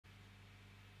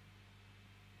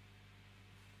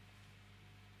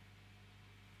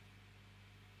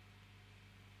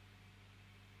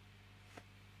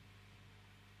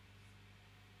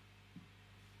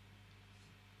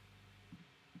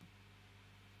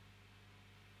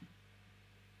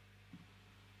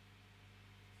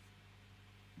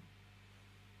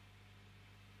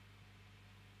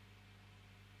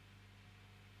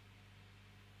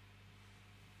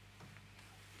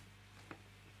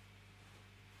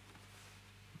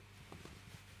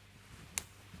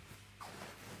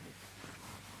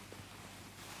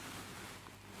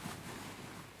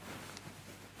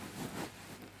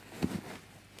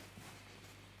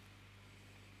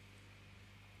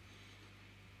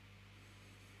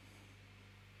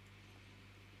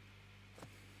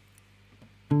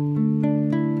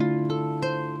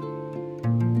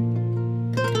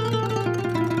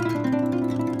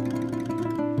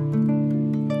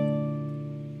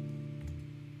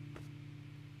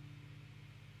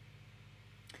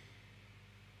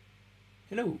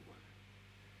Hello.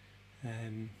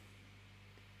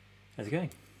 How's it going?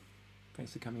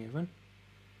 Thanks for coming, everyone.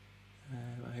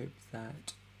 I hope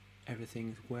that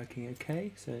everything's working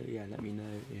okay. So yeah, let me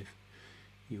know if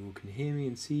you all can hear me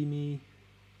and see me.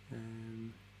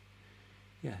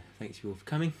 Yeah, thanks you all for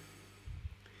coming.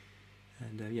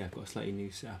 And yeah, I've got a slightly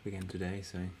new setup again today,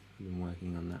 so I've been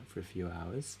working on that for a few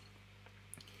hours.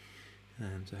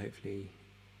 So hopefully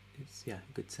it's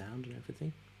good sound and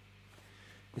everything.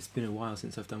 It's been a while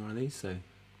since I've done one of these, so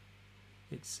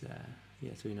it's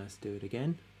it's really nice to do it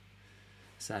again.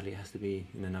 Sadly, it has to be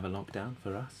in another lockdown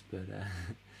for us, but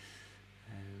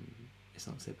it's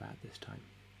not so bad this time.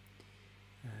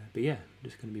 But yeah, I'm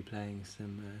just going to be playing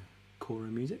some Kora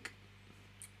music,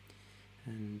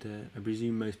 and I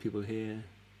presume most people here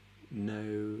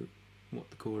know what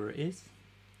the Kora is.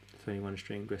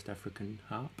 21-string West African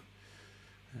harp.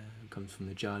 Comes from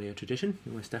the Jalia tradition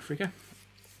in West Africa.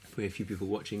 We have a few people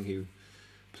watching who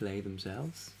play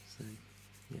themselves, so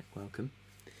yeah, welcome.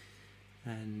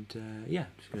 And yeah,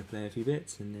 just going to play a few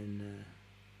bits, and then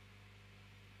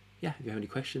yeah, if you have any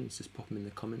questions, just pop them in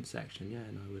the comments section,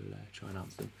 and I will try and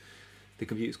answer them. The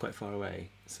computer's quite far away,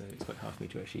 so it's quite hard for me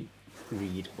to actually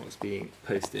read what's being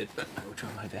posted, but I will try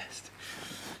my best.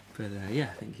 But yeah,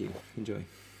 thank you. Enjoy.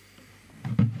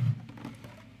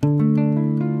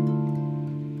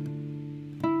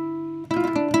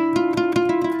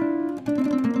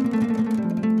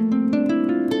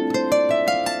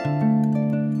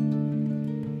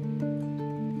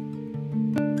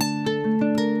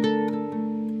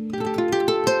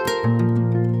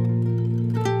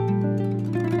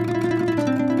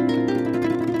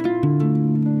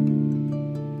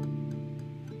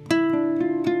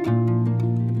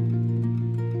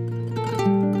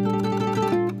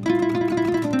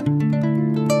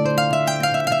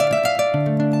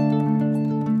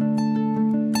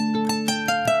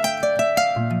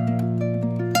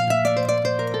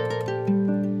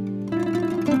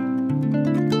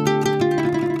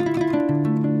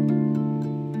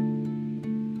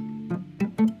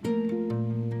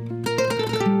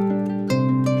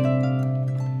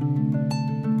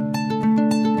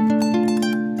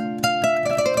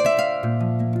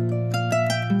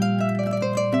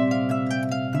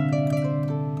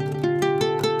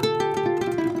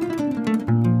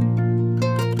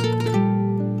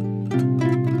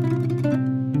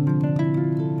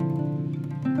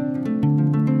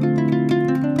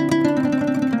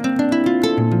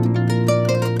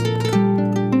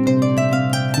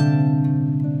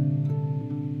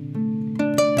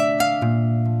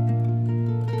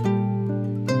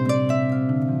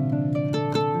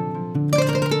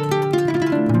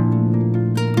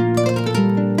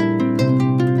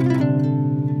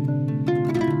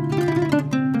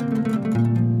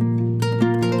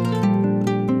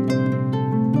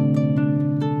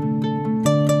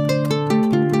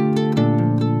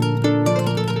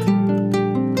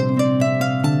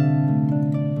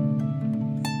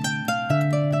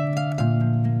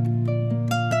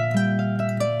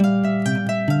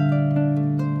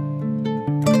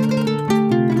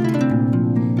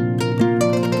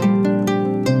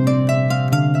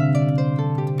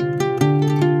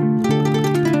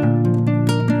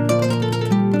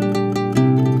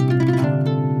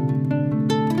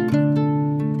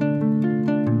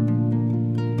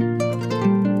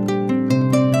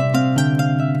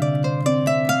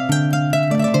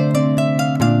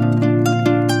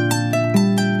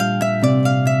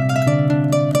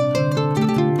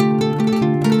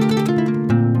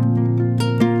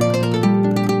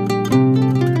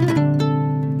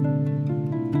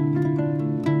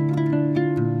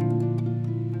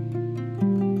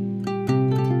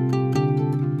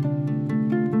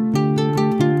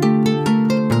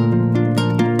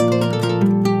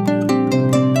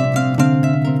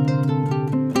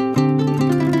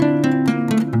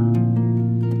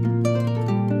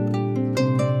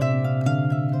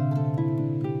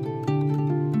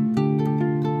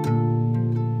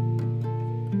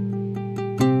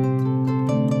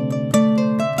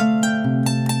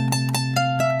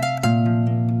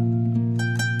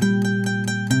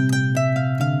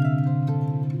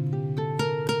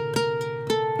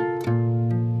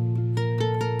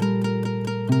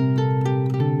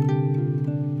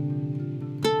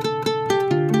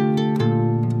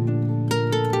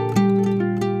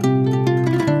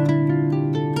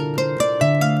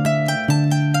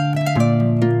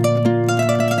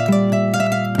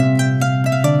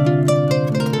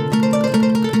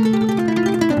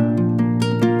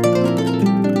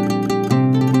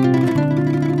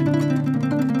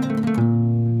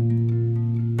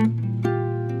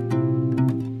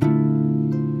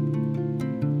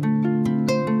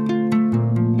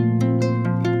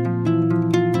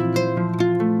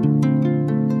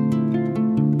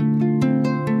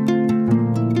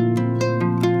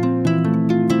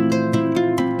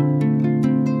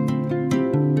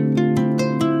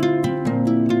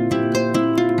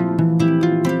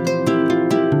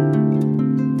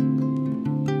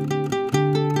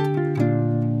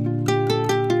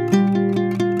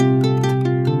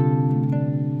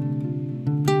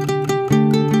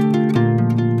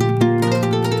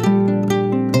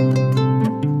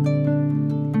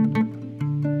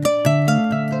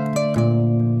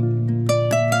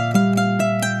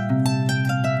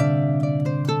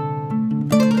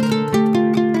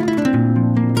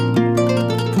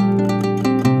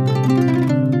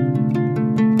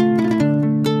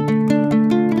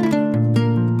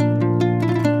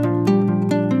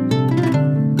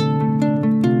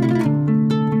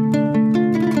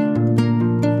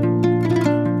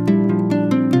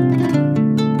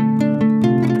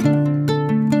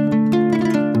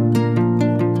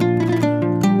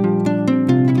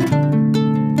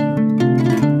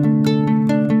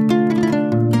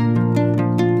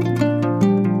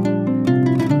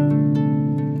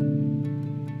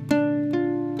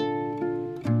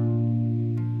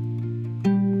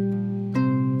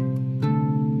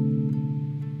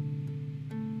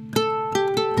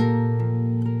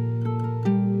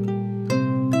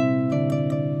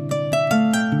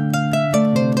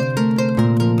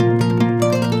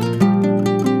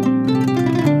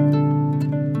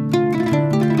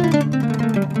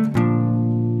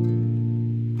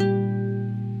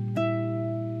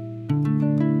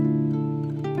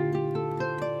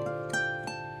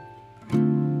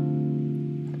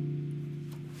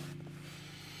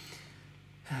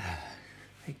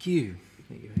 Thank you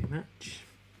very much.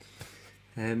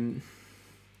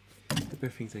 Hope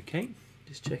everything's okay.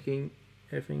 Just checking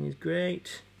everything is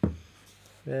great.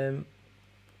 Yeah,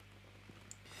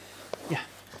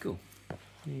 cool.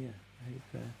 Yeah,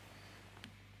 I hope.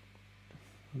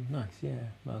 Nice,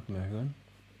 yeah. Welcome everyone.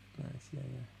 Nice, yeah.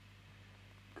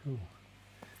 Cool.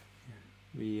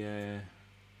 Yeah.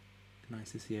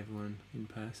 Nice to see everyone in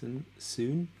person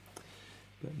soon,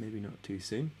 but maybe not too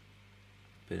soon.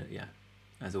 But yeah,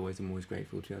 as always, I'm always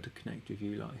grateful to be able to connect with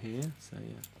you lot here. So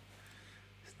yeah,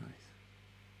 it's nice.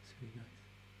 It's really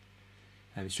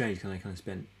nice. It's strange because I kind of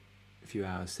spent a few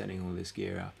hours setting all this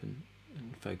gear up and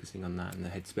focusing on that, and the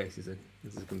headspace is a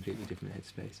completely different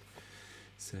headspace.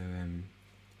 So it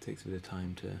takes a bit of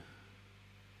time to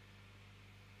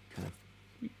kind of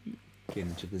get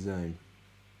into the zone.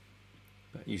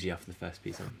 But usually after the first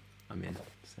piece, I'm in.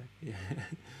 So yeah.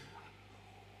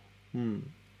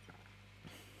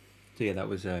 So yeah, that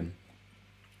was one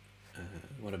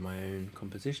of my own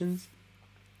compositions,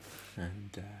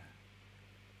 and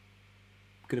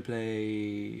gonna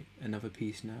play another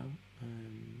piece now.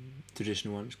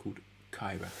 Traditional one. It's called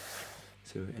Kora.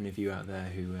 So any of you out there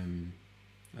who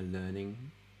are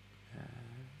learning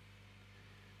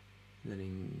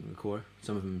the Kora,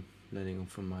 some of them learning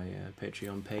from my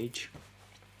Patreon page.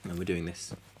 And we're doing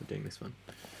this one.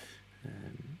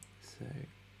 So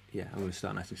yeah, I'm going to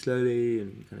start nice and slowly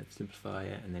and kind of simplify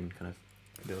it, and then kind of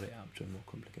build it up to a more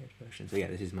complicated version. So yeah,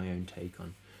 this is my own take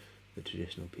on the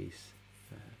traditional piece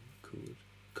called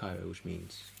Kora, which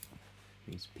means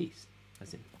peace,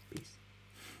 as in peace.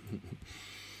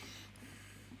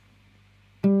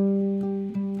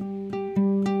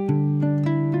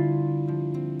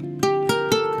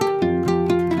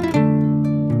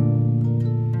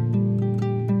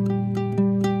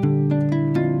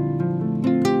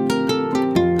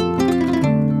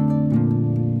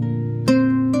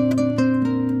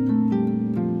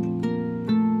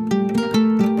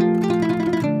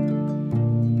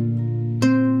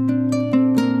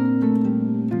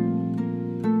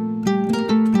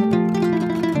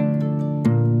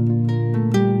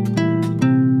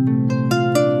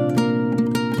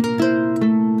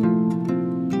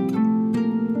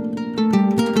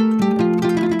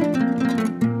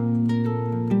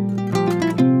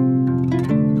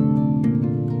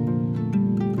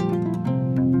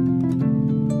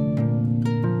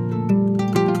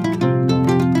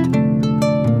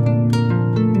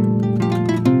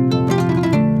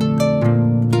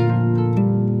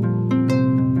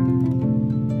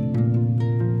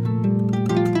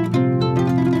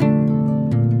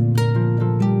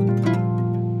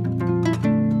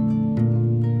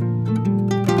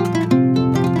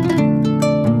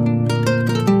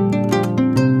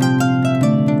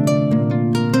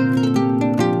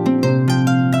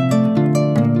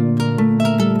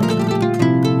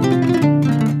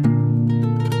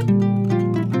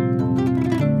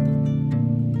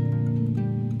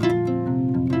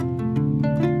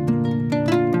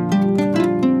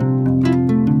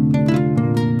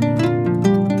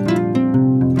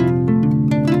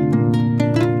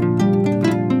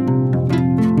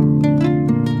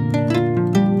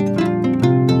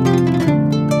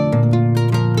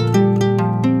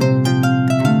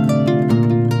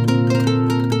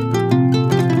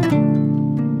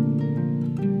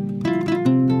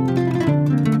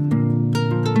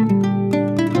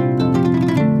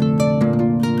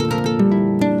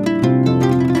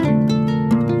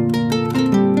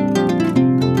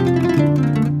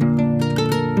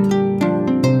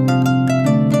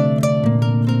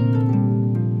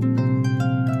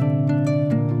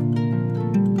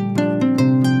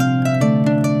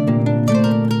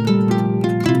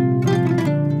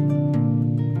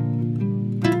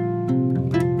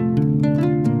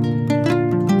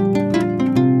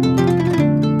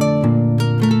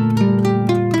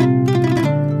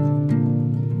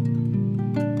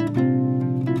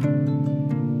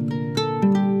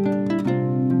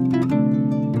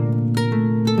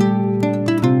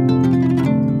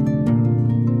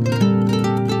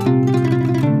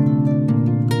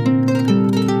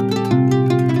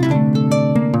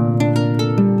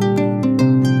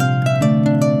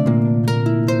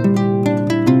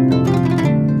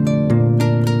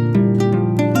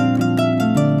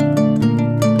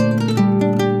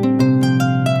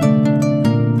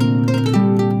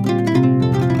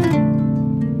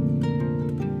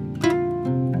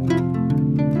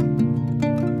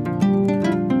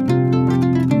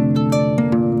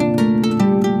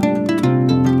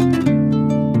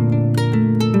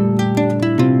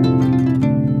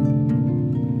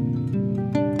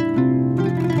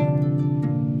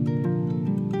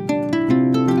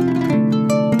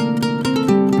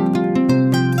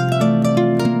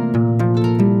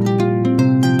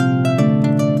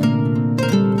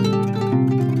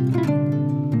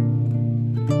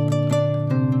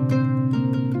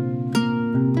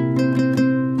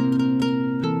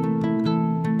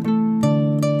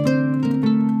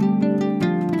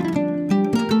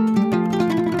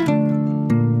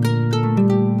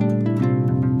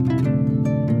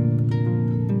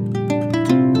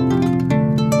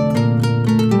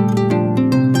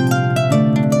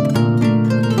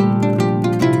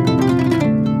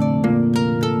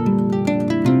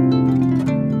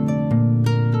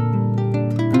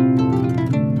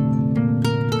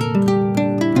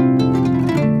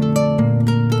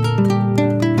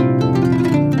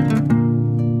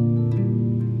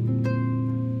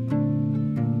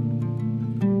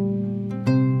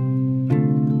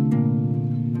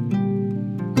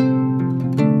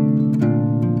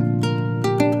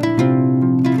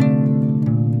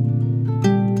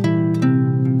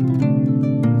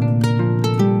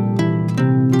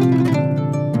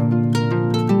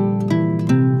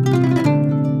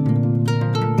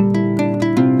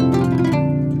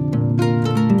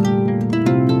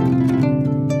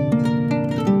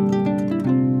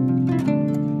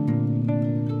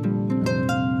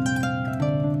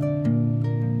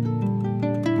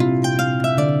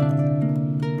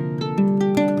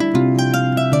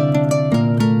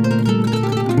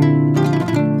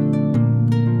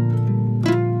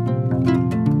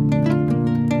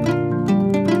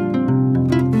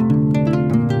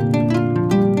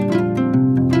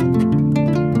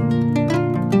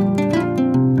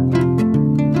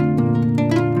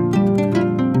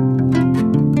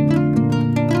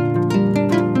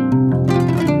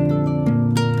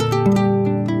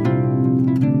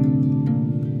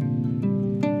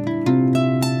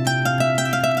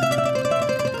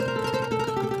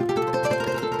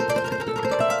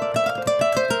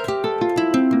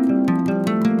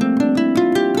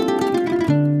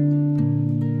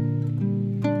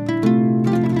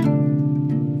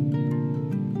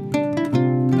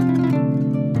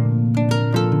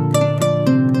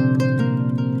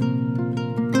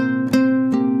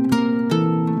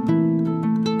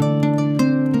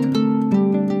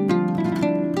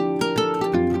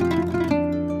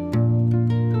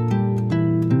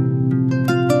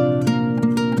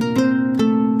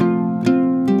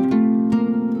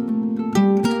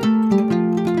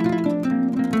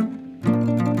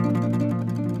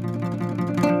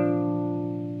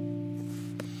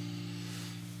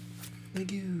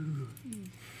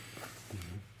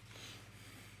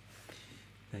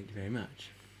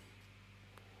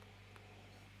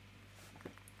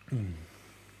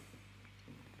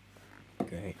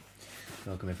 Great.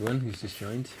 Welcome everyone who's just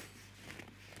joined.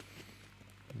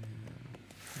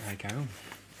 Hi Carol.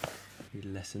 We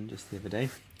did a lesson just the other day.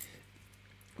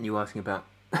 You were asking about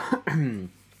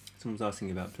someone was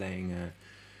asking about playing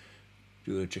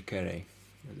Jula Chakere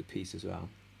as a piece as well.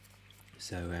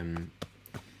 So I'm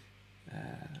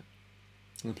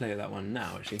gonna play that one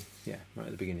now actually. Yeah, right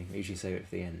at the beginning. I usually save it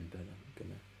for the end, but I'm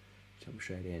gonna jump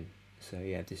straight in. So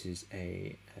yeah, this is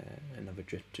another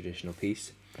traditional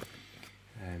piece.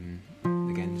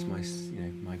 Again, it's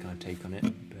my kind of take on it,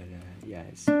 but yeah,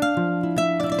 it's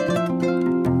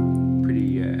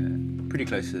pretty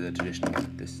close to the traditional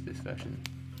this version,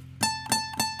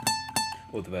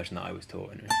 or the version that I was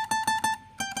taught anyway.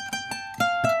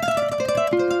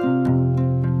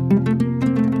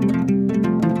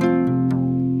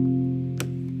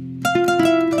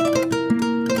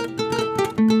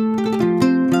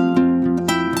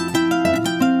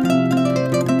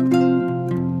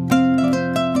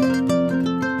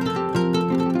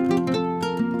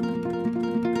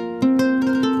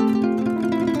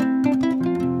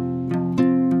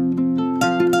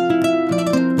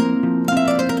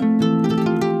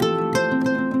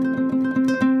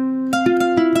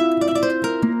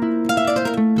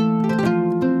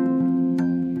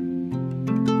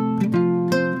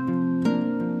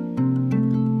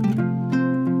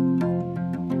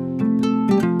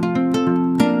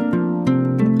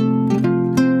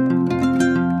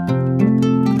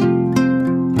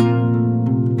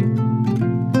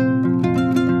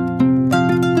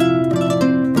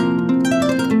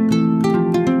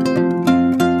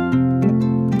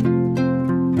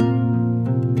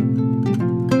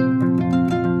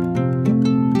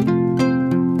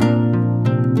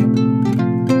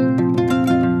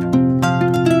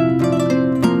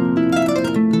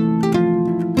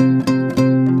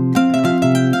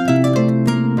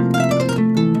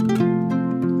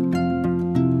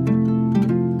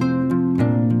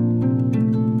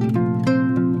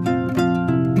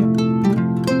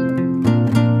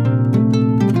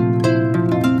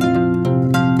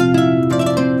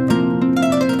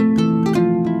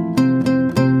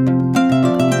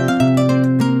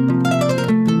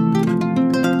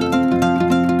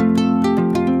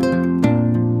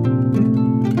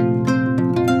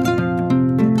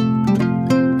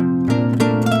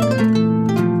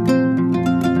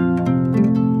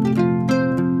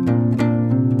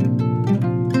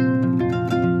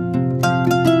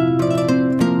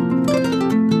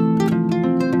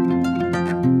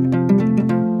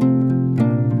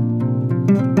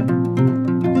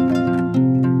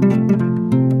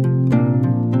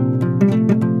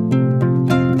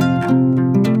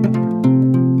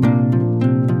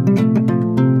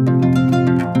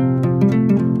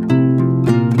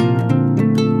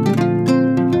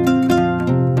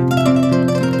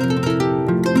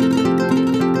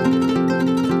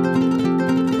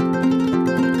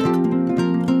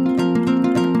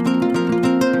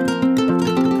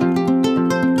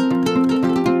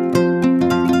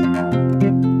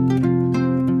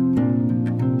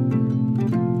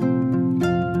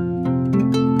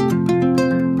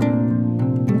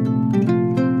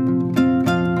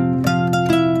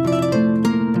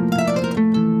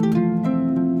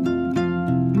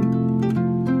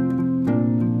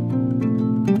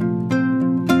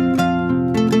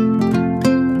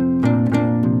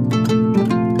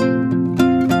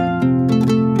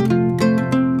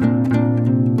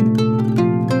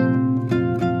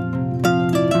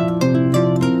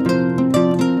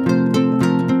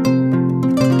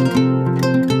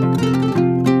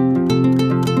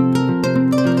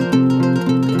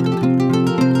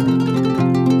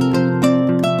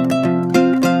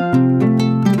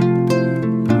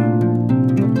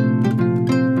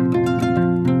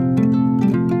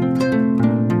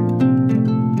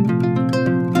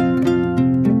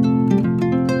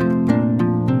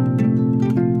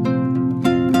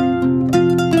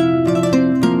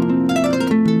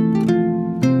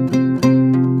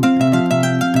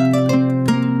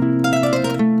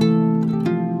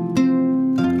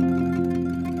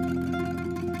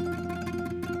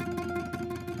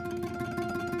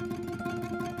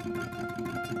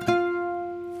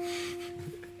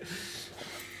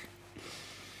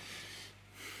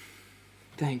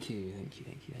 Thank you.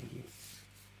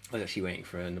 I was actually waiting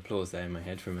for an applause there in my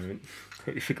head for a moment.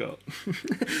 Totally forgot.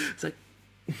 It's like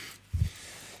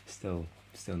still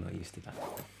not used to that.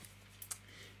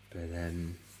 But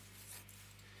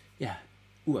yeah.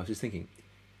 I was just thinking,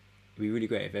 it'd be really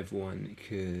great if everyone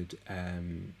could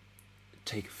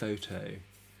take a photo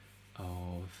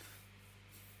of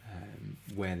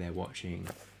where they're watching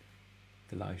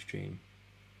the live stream.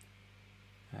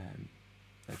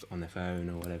 on their phone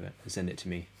or whatever, and send it to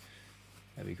me.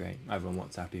 That'd be great. Either on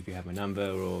WhatsApp if you have my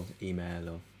number, or email,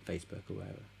 or Facebook, or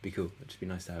whatever. It'd be cool. It'd just be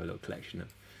nice to have a little collection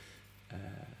of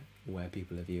where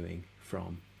people are viewing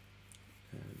from.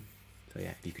 So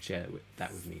yeah, if you could share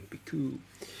that with me, it'd be cool.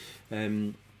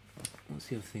 What's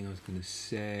the other thing I was going to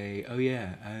say? Oh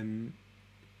yeah,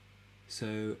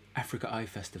 so Afrika Eye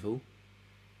Festival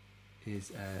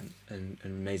is an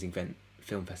amazing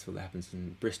film festival that happens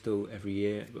in Bristol every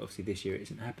year, but obviously this year it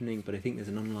isn't happening, but I think there's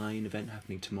an online event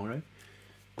happening tomorrow,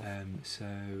 so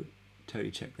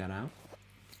totally check that out.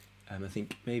 I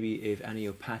think maybe if Annie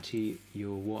or Patty,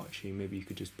 you're watching, maybe you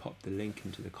could just pop the link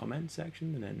into the comment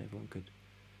section, and then everyone could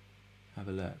have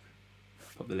a look.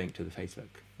 Pop the link to the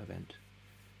Facebook event.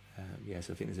 Yeah,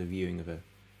 so I think there's a viewing of a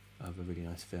really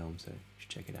nice film, so you should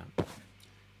check it out.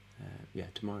 Yeah,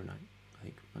 tomorrow night, I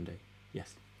think, Monday.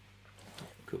 Yes.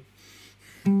 Cool.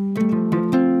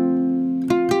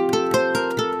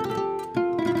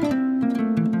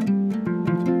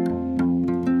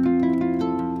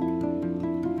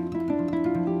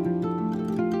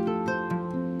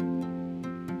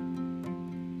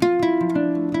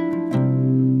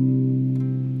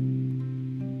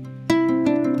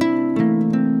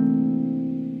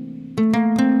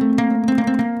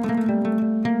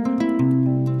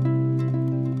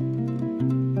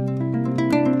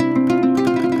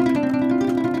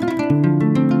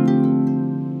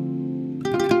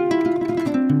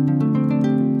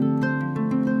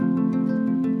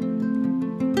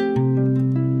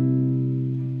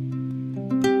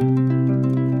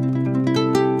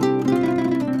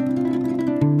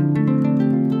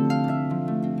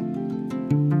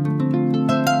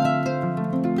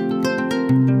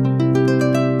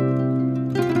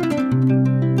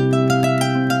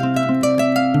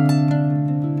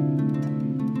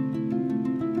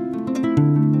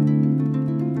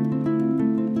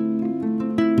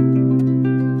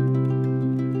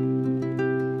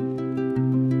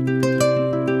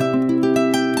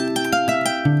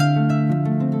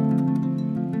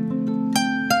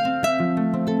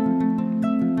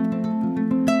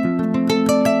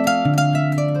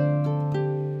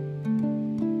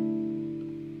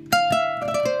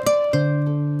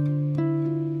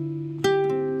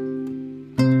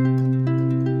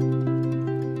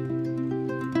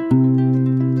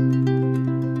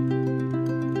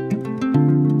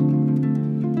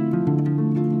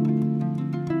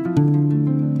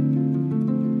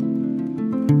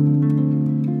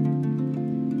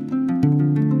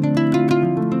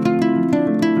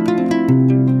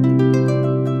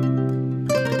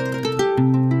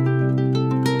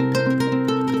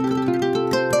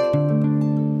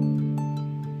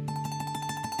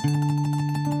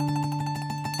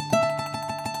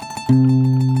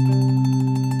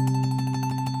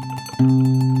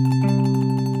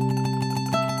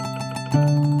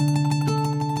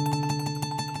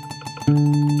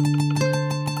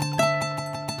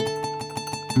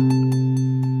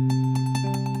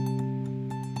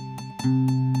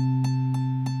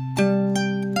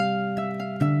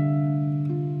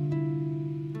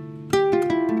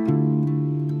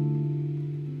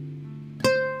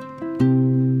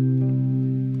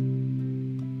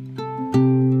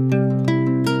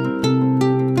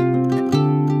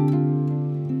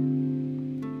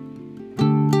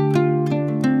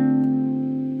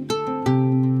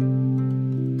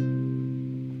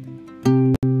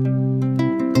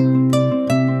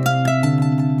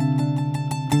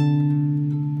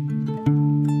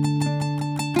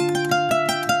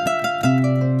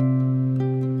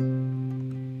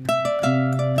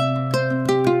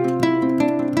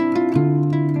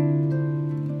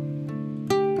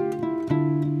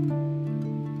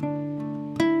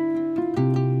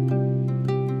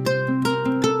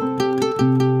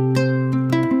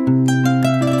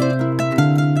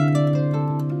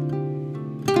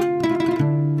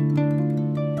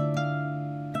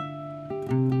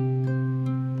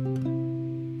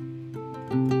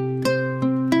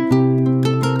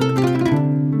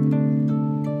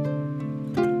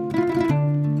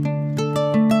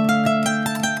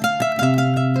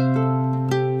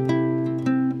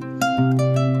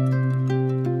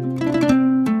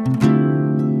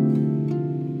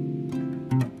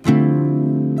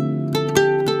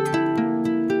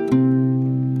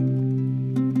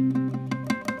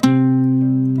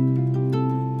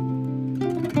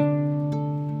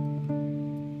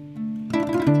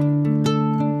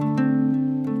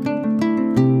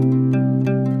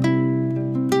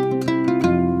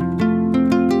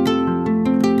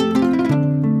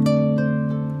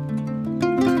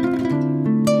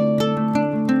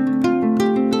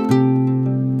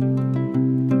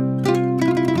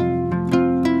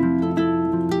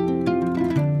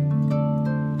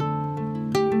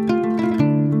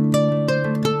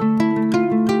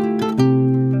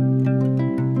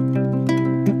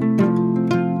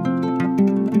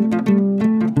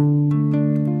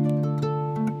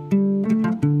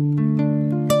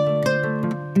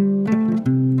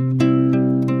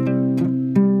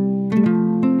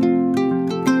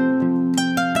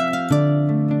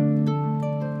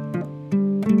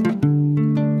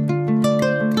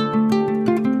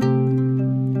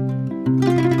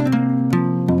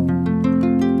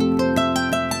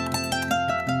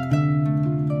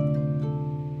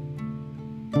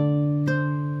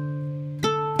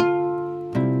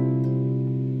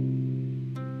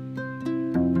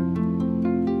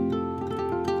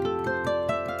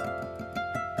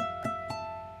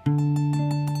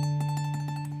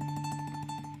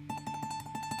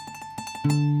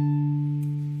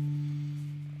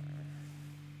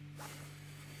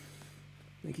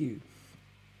 Thank you.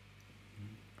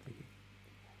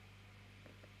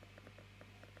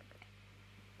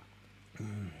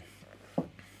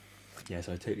 Yeah,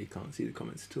 so I totally can't see the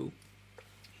comments at all.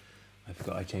 I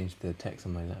forgot I changed the text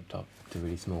on my laptop to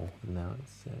really small, and now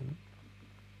it's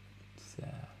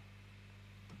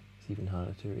even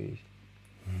harder to read.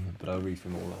 But I'll read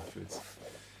them all afterwards.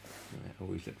 I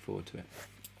always look forward to it.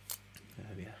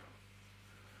 Yeah.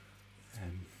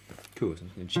 Cool, so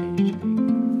I'm just going to change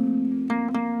to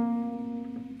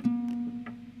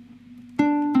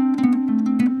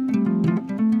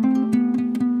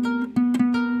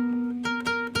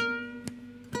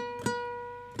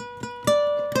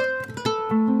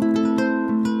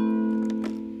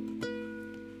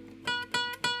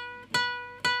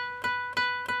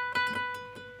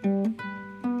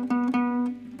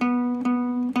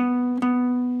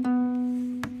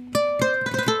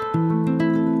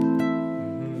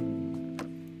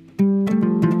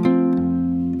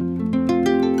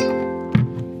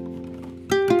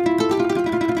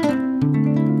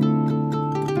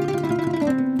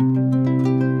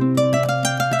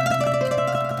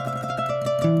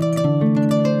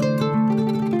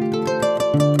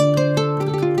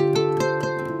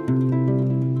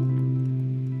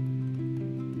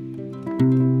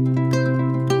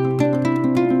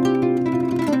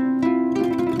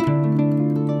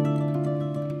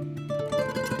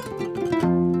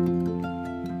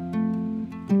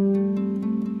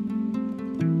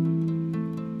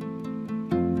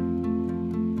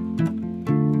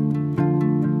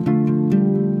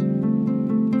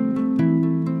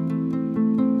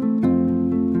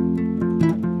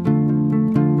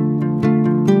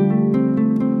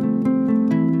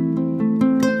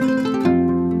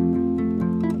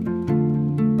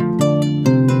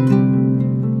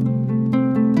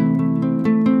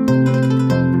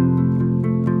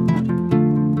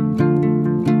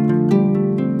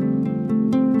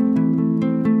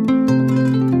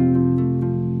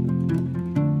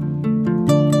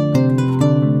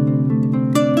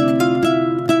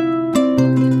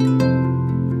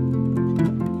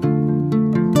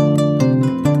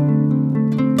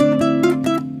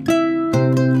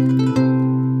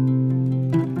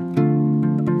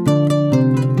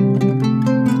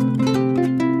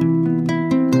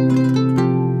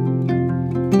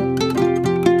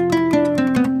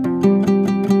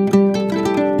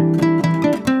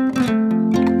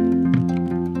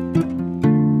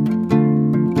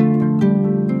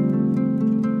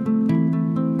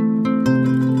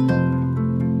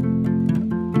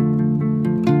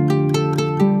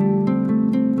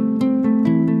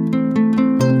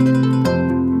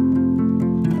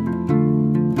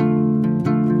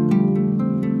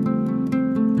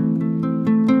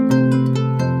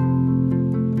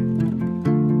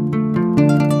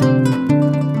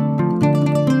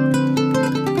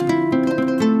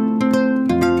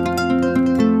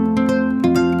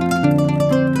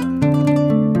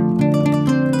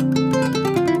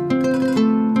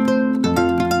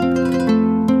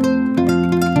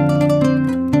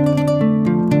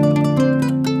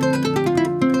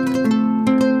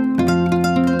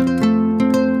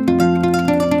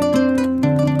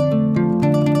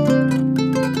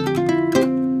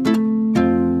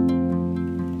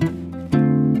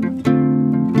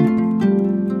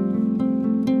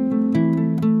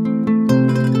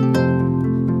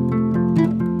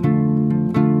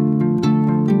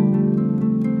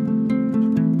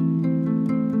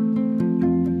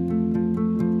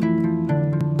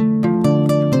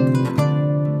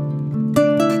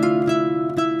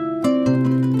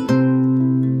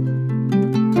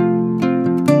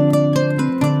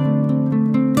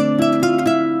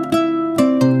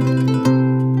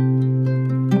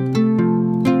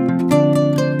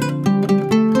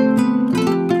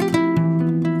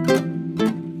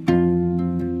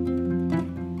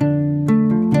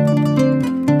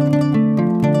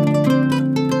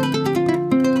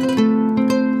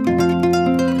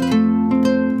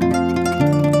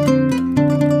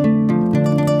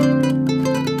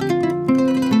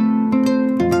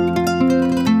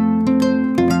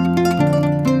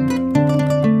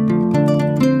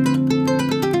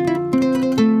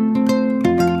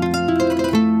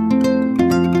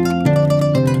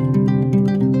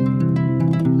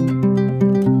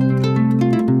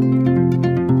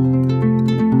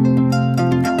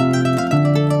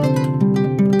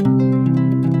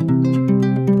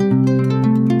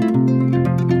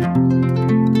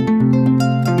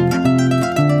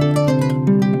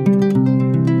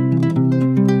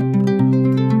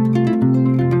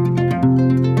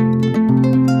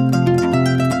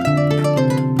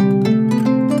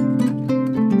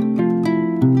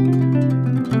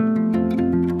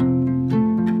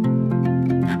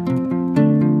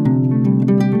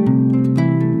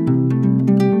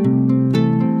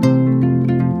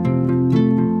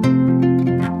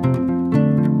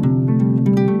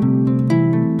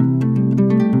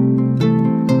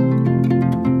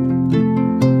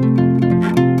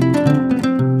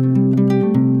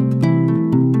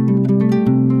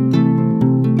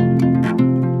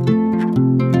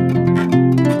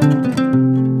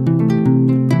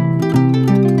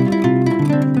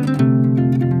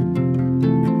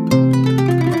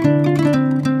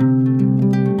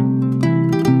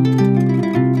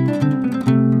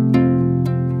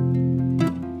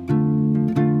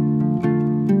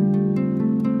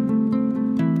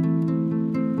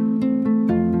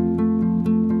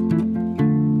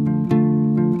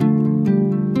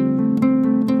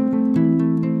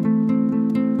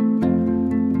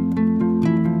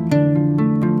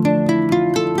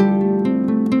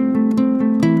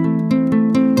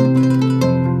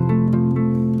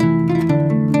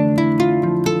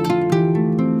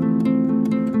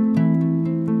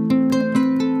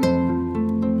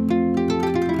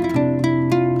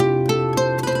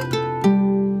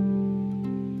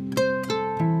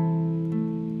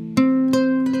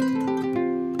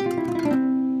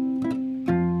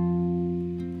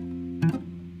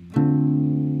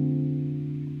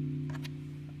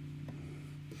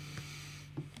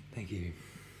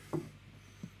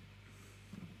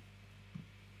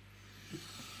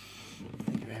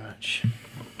much.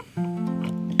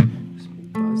 Some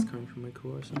buzz coming from my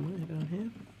Kora somewhere down here.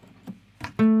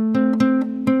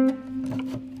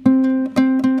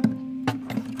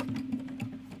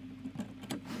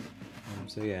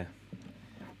 So yeah,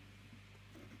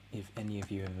 if any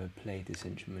of you ever played this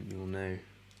instrument, you'll know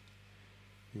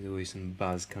there's always some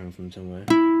buzz coming from somewhere.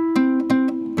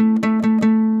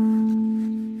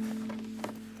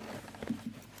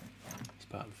 It's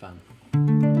part of the fun.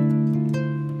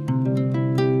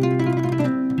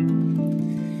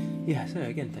 Yeah, so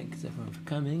again, thanks everyone for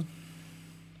coming.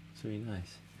 It's really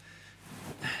nice.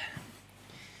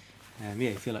 Yeah, if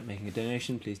you feel like making a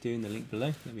donation, please do in the link below.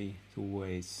 It's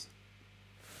always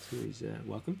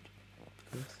welcomed,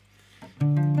 of course.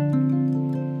 And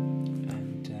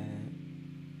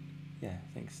yeah,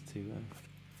 thanks to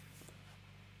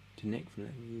Nick for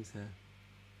letting me use a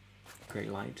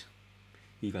great light.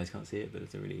 You guys can't see it, but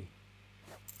it's a really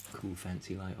cool,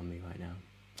 fancy light on me right now.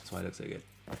 That's why it looks so good.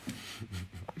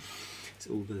 It's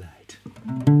all the light.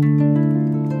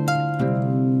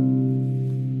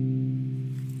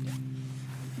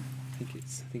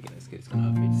 I think it looks good. It's kind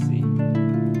of hard for me to see.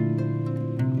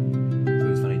 It's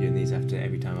always funny doing these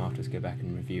every time after, go back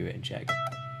and review it and check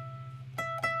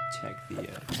the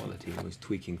quality. Always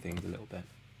tweaking things a little bit.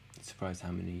 Surprised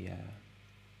how many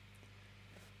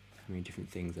different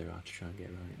things there are to try and get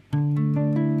right.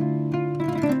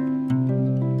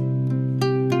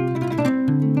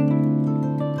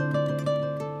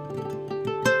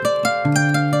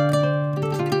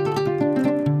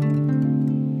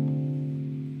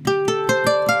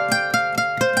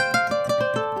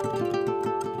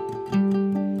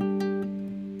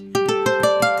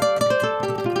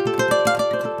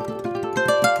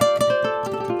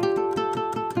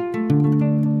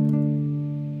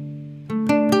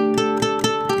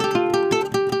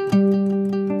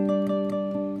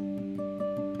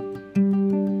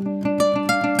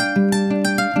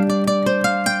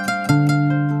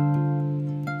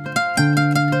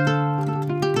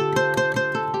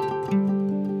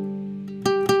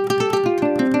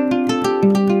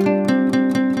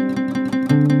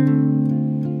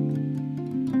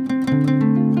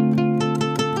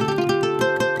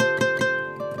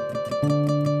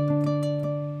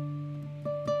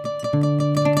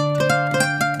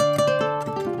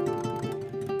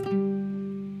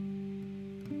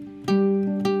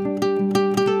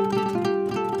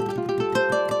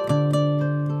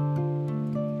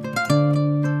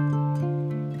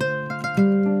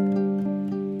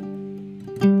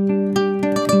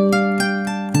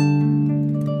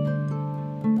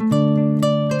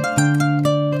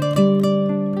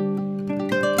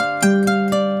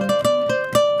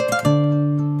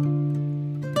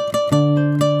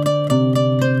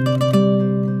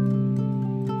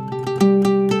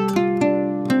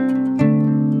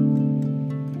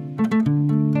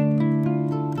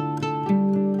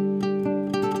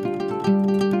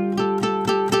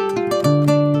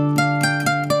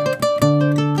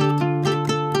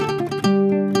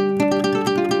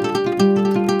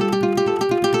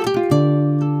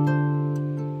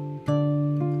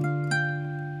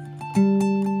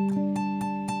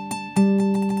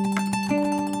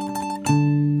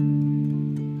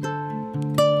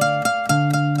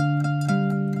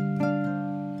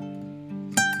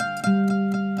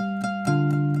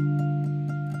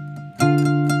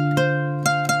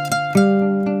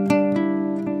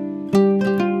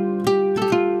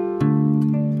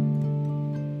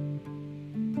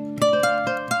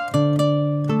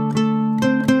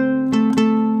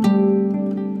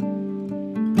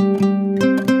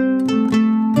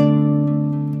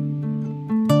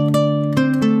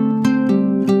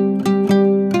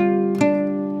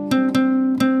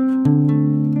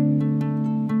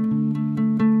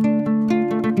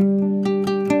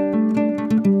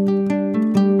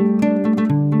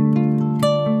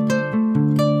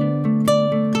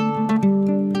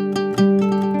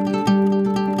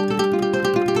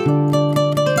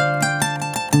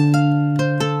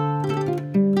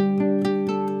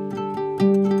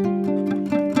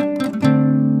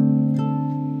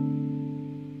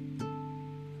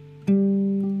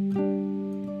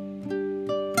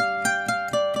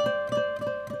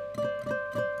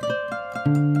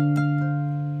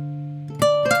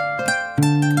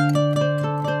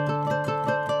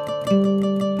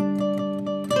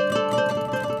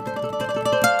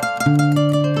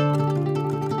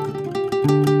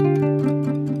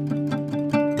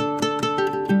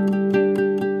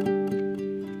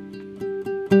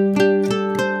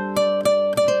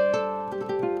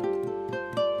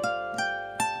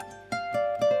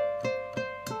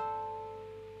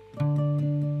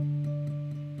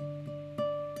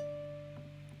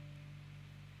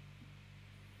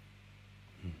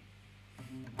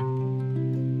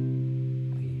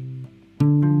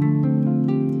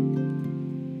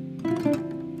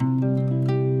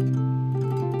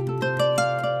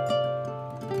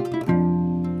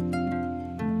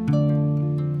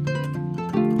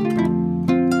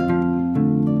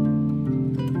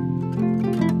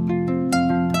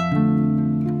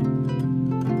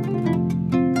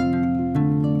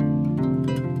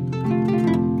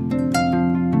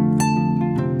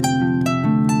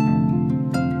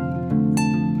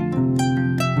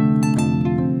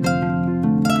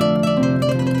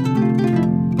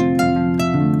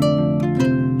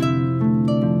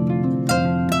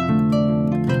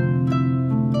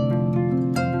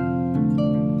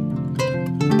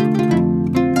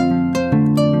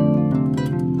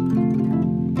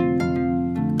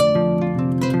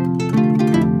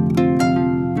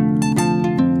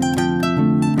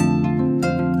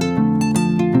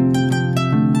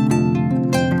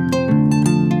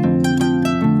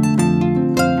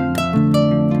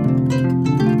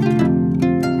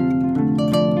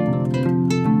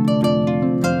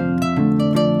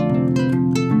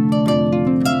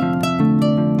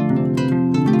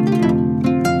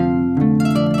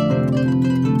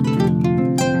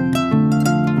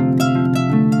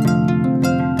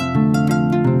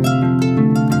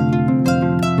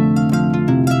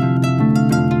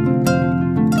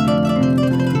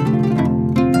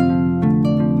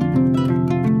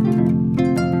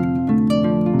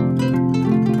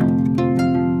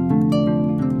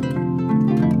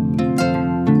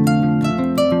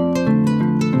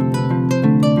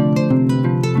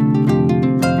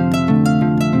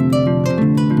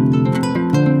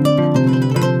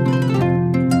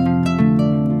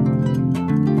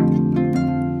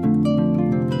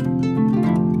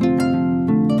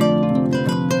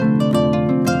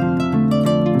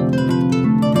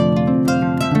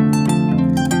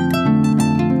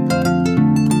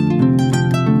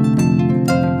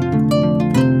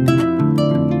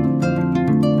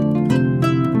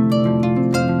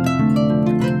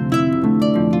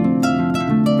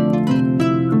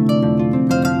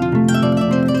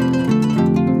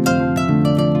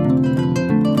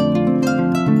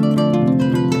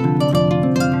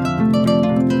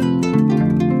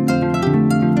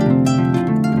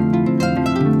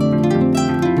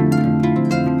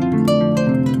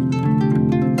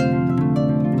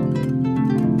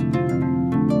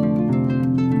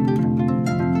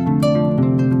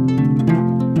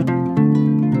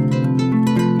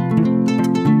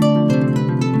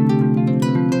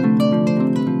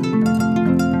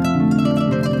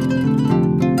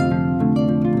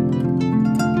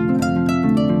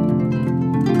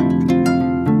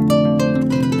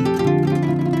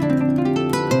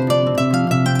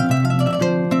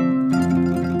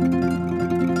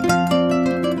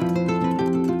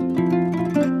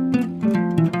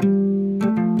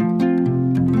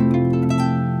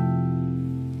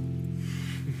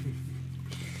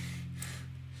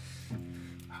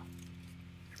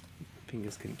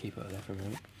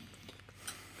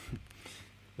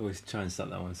 I always try and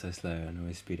start that one so slow and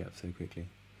always speed up so quickly.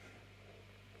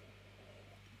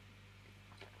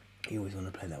 You always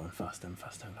want to play that one faster and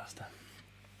faster and faster.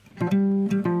 So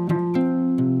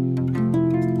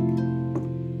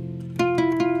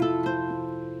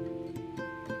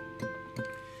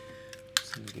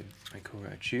I'm going to give my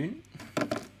Kora a tune.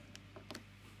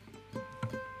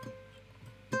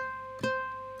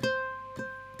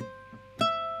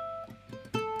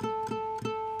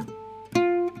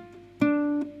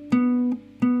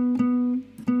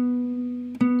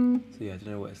 I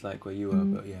don't know what it's like where you are,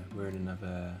 but yeah, we're in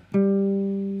another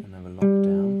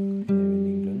lockdown here in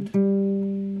England,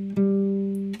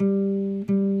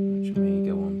 which may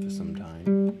go on for some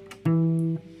time,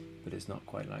 but it's not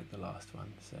quite like the last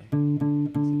one, so it's a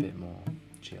bit more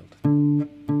chilled.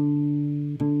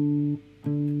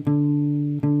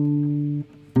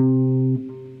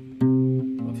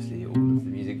 Obviously all of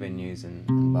the music venues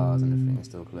and bars and everything are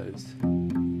still closed.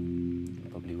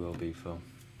 It probably will be for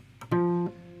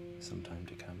some time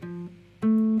to come.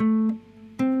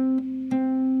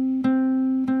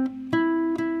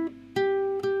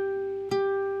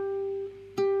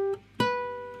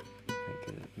 I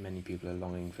think many people are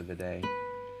longing for the day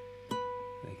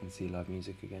they can see live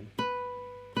music again. But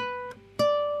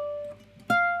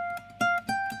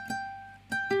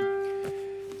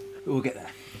we'll get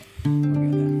there. We'll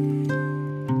get there.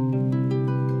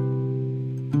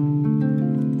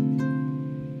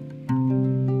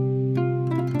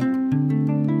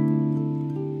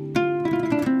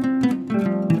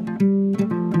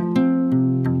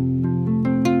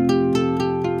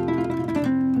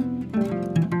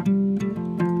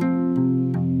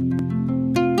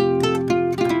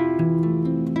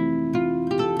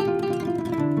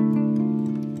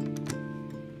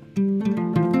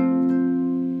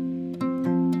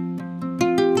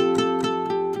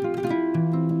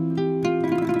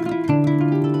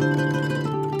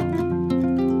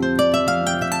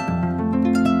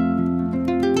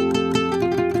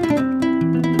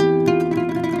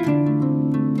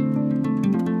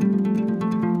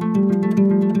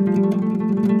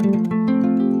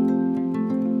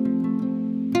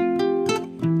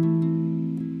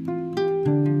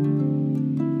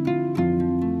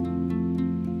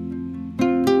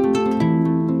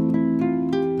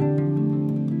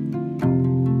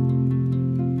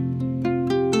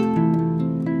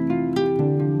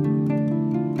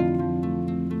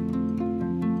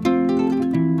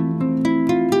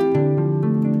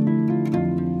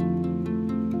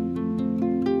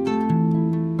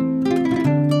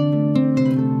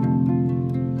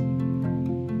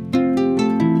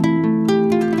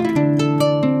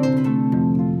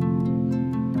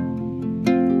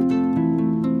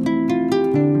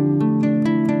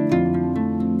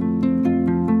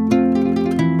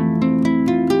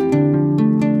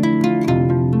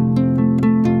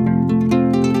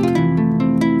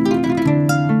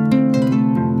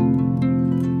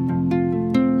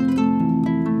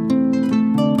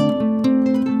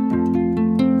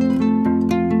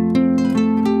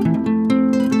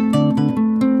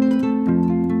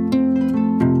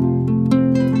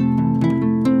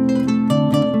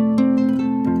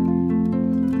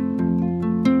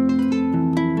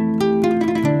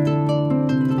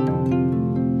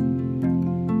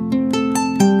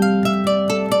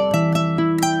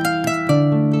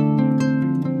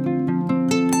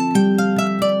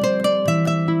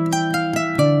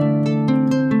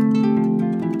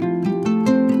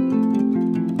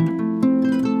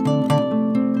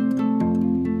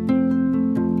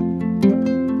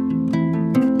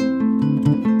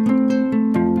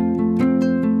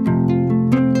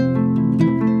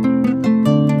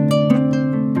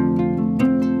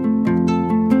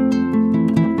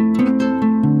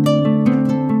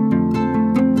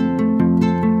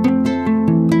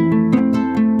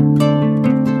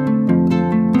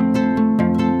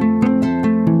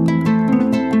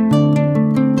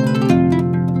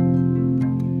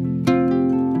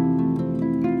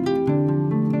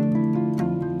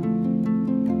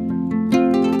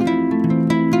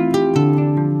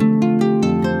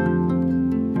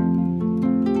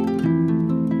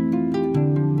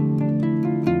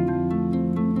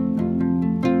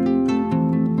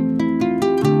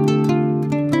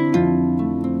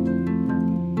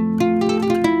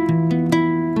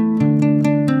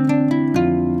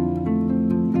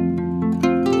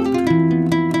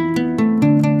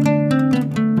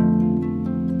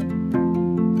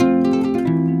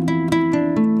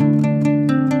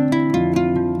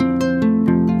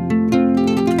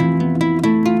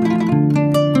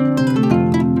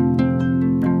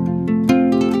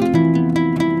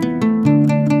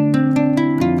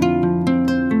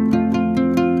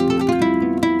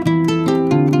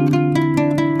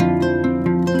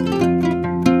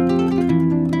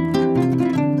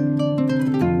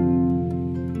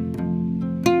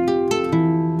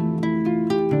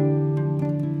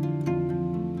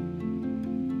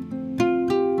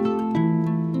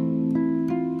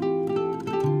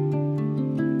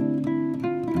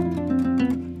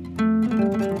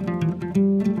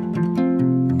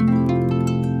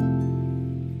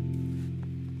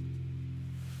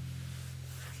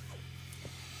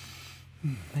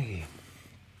 Thank you.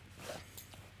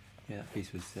 Yeah, that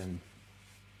piece was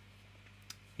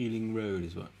Ealing Road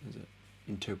is an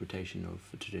interpretation of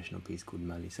a traditional piece called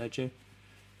Mali Sacho.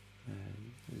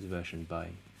 There's a version by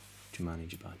Chumani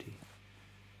Doughty.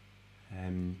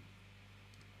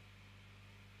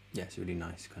 Yeah, it's a really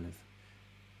nice kind of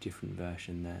different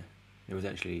version there. It was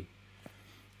actually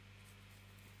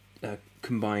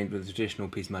combined with the traditional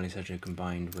piece Mali Sacho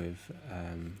combined with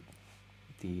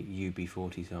the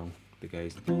UB40 song that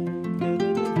goes.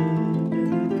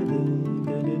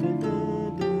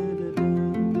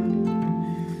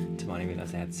 Tamani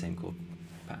realised they had the same chord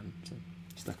pattern, so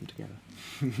stuck them together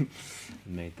and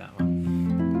made that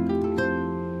one.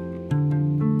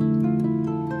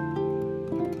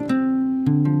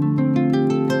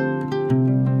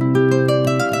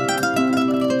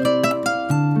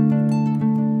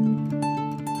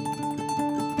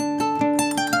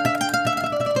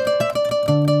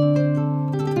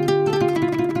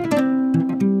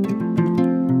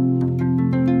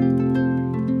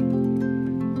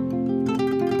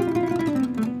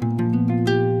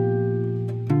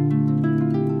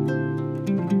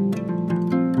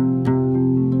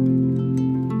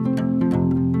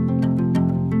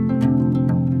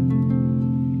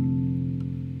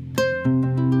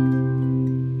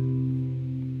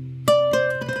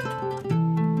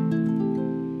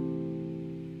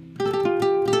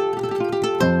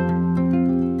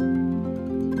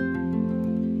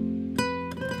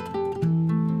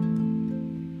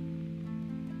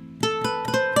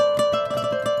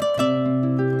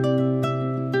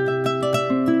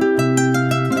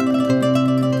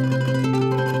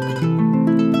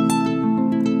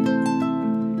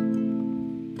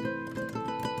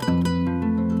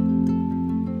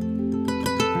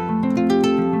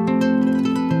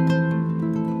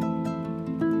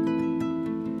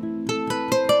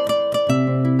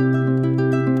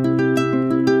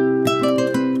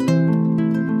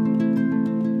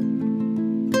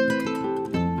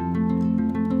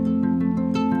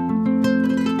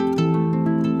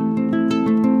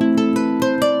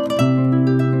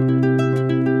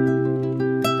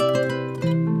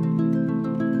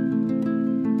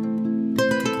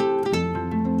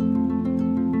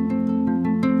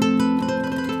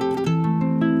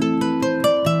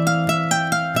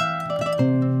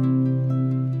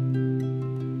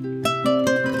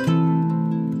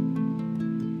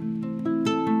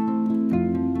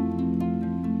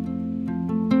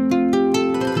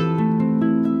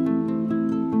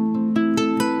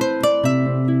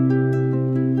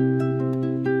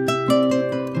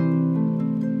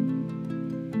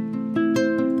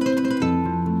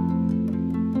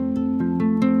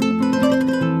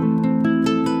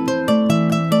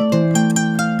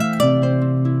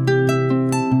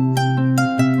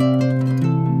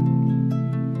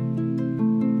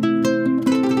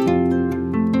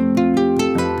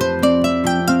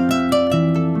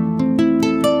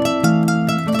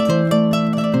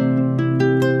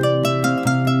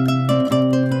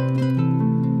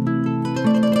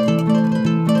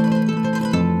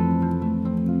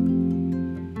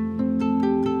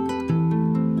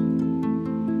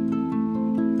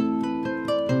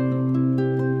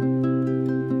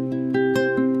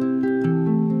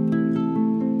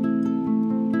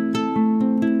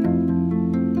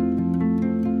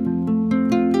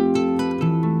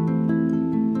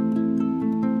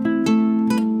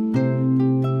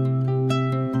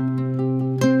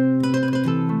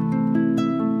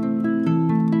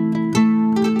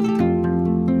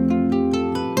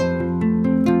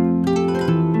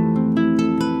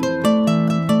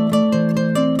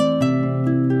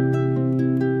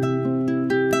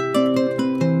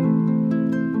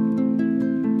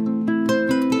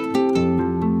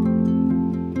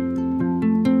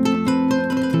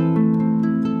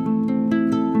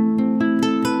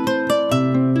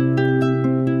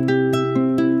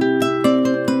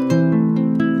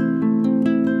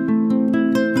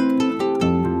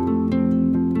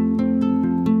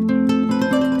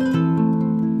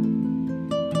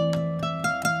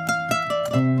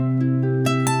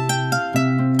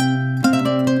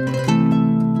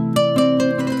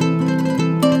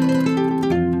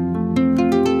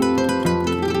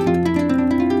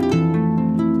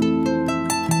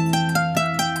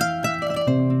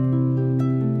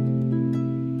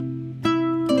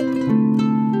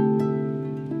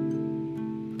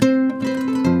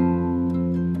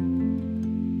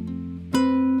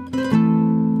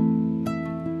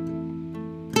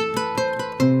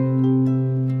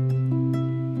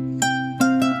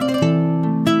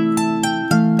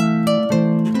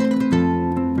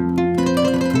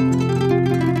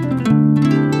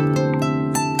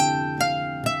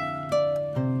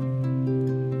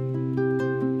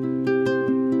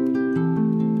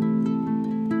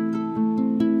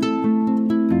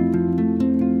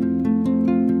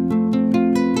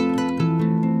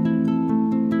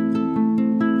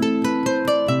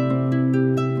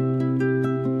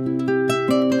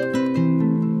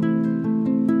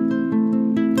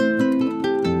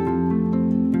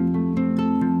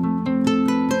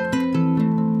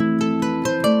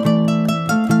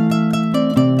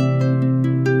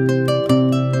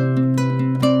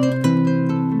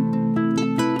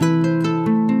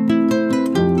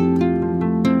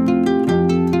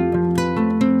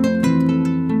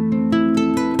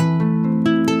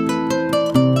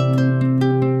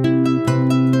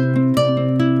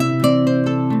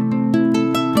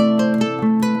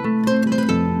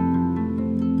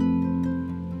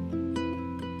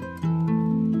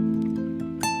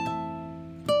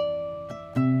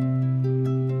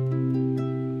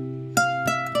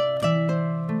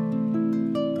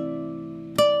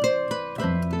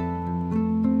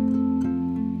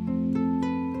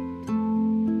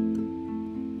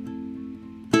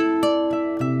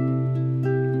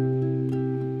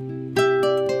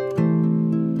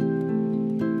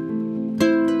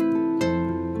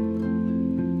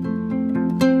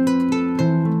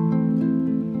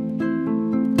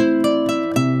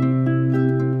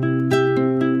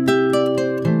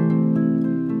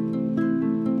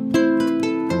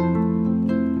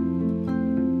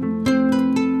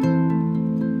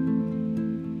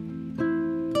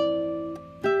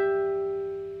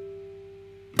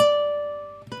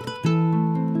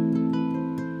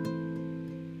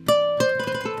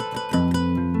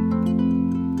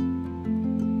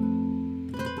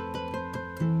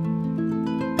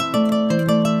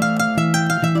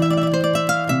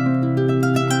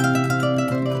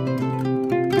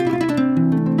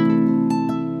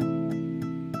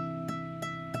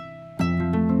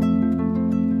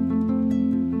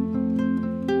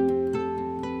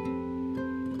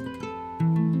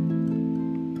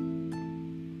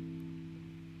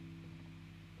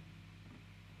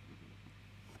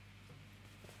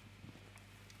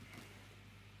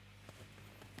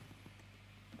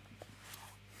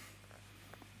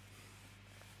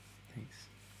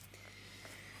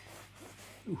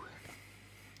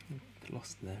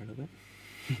 there a little bit.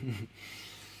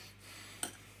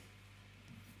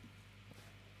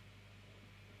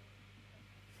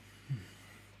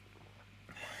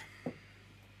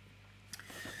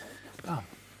 Oh,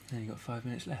 only got 5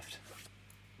 minutes left.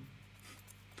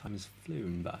 Time has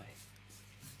flown by.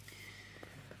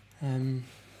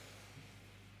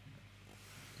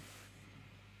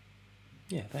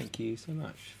 Yeah, thank you so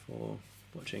much for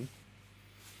watching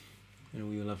and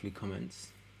all your lovely comments.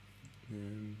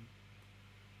 Can't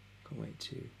wait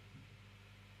to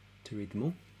read them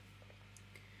all.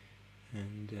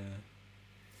 And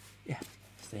yeah,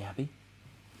 stay happy,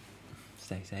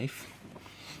 stay safe,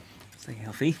 stay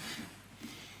healthy,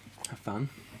 have fun.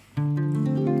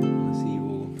 I'll see you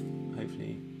all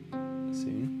hopefully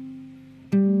soon.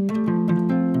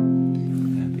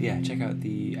 But yeah, check out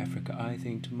the Afrika Eye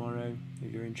thing tomorrow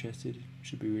if you're interested.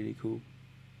 Should be really cool.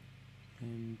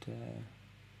 And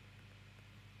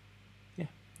yeah,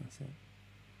 that's it.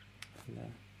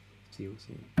 I'll see you all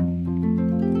soon.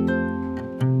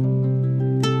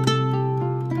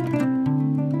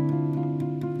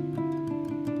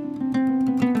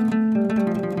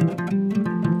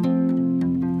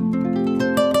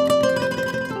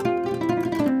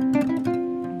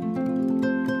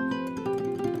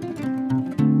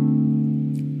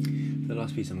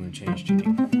 Last piece I'm going to change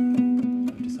tuning.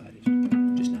 I've decided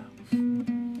just now.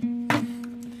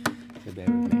 So bear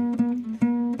with me.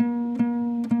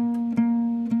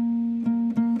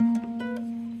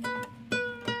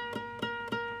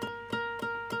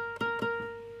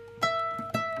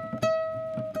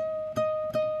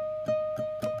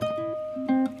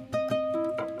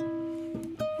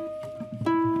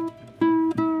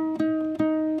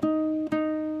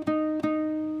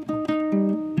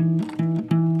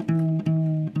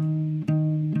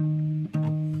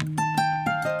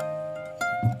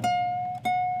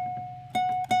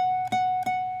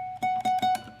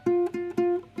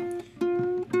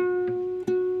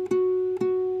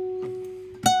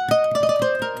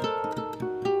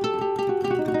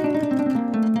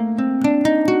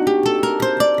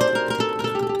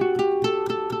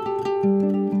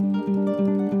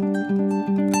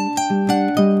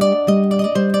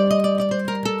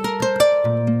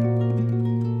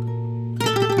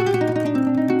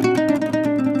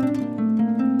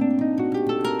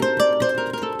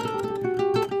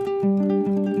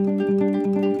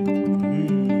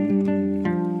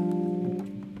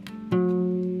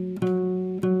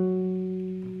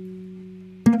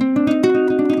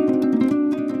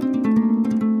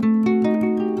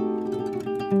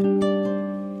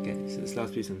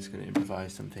 Last piece I'm just going to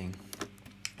improvise something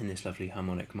in this lovely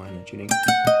harmonic minor tuning.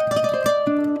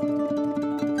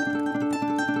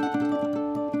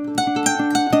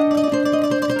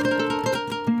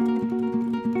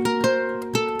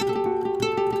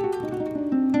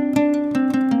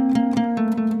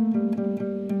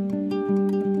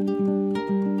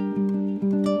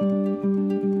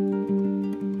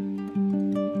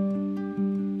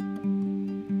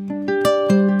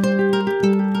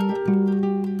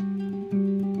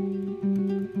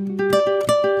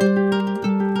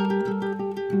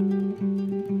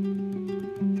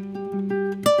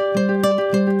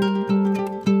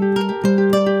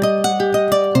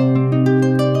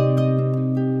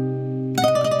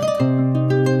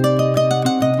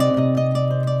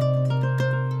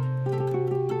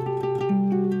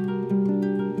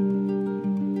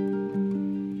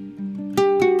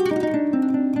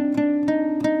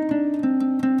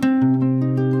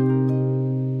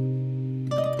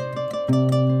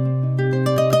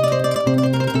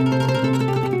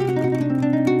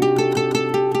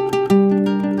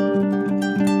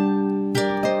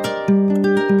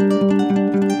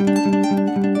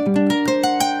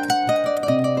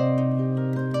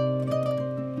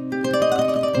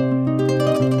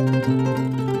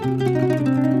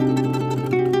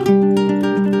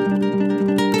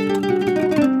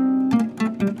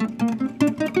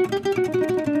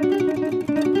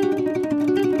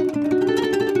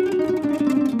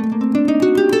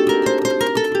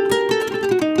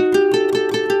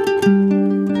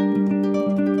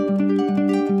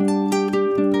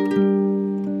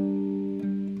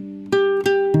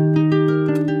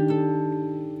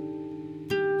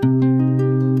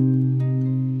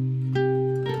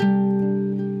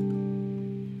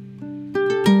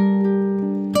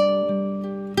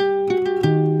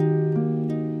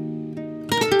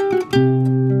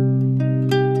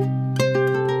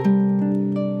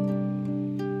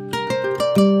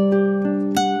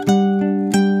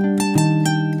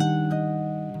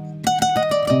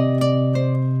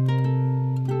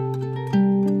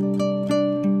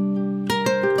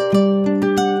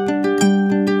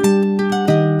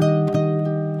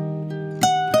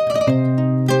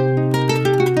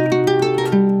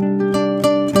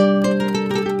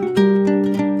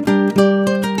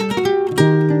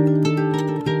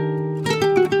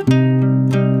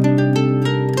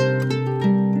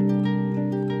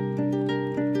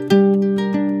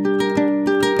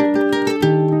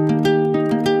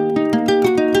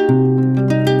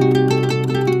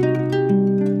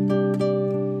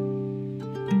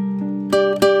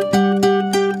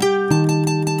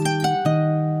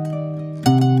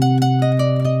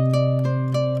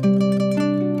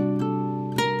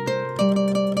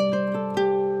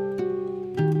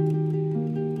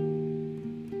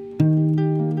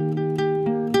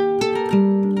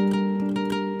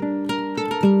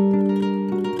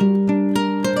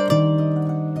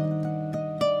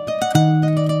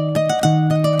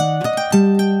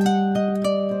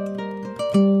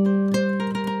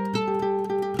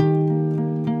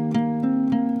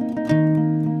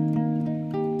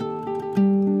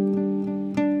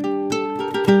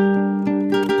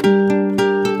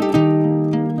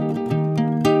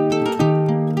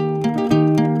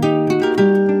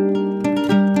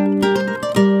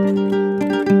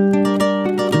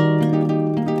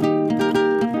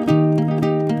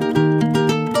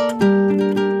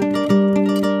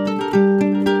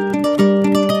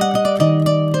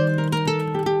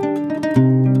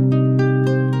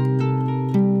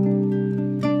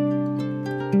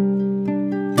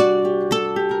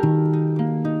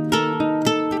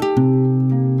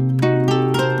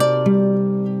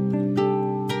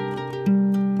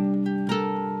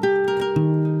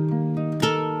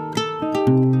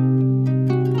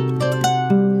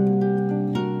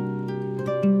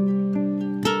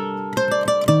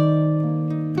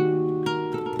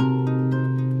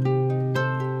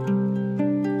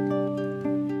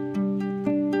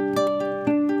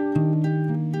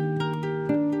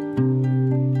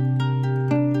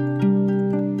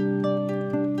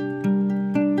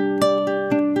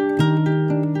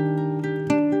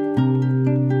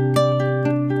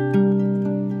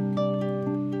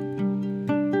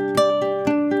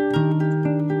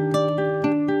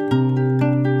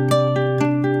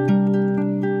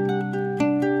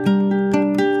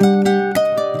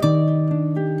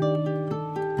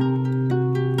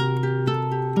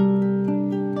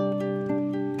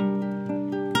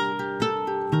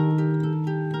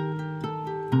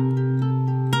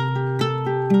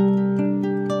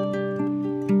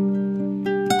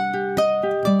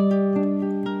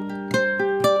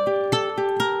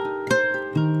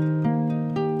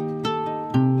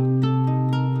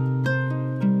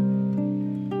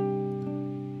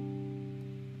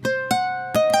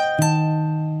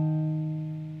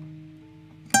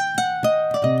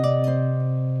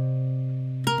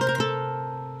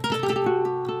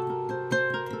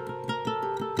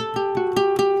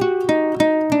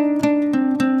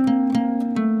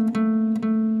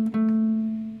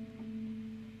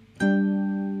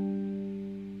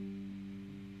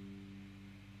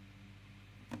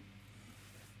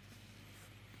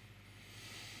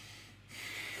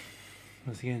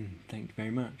 once again, thank you very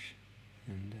much,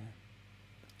 and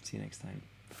see you next time.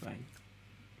 Bye.